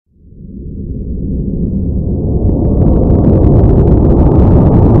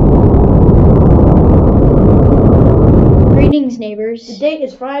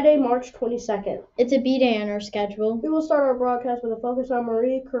Friday, March 22nd. It's a B-Day on our schedule. We will start our broadcast with a focus on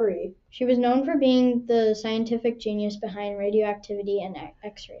Marie Curie. She was known for being the scientific genius behind radioactivity and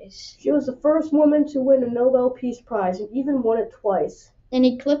X-rays. She was the first woman to win a Nobel Peace Prize and even won it twice. In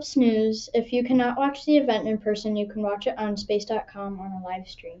Eclipse News, if you cannot watch the event in person, you can watch it on space.com on a live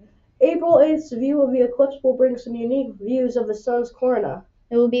stream. April 8th's view of the eclipse will bring some unique views of the sun's corona.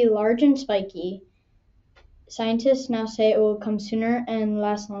 It will be large and spiky. Scientists now say it will come sooner and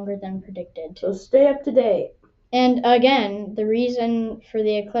last longer than predicted. So stay up to date. And again, the reason for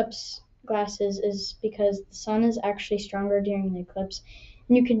the eclipse glasses is because the sun is actually stronger during the eclipse,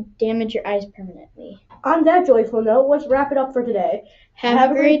 and you can damage your eyes permanently. On that joyful note, let's wrap it up for today.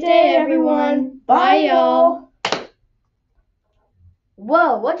 Have a great day, everyone. Bye, y'all.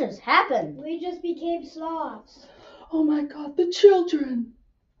 Whoa, what just happened? We just became sloths. Oh my God, the children!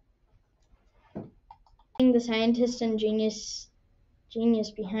 The scientist and genius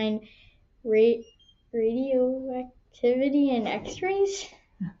behind radioactivity and X-rays.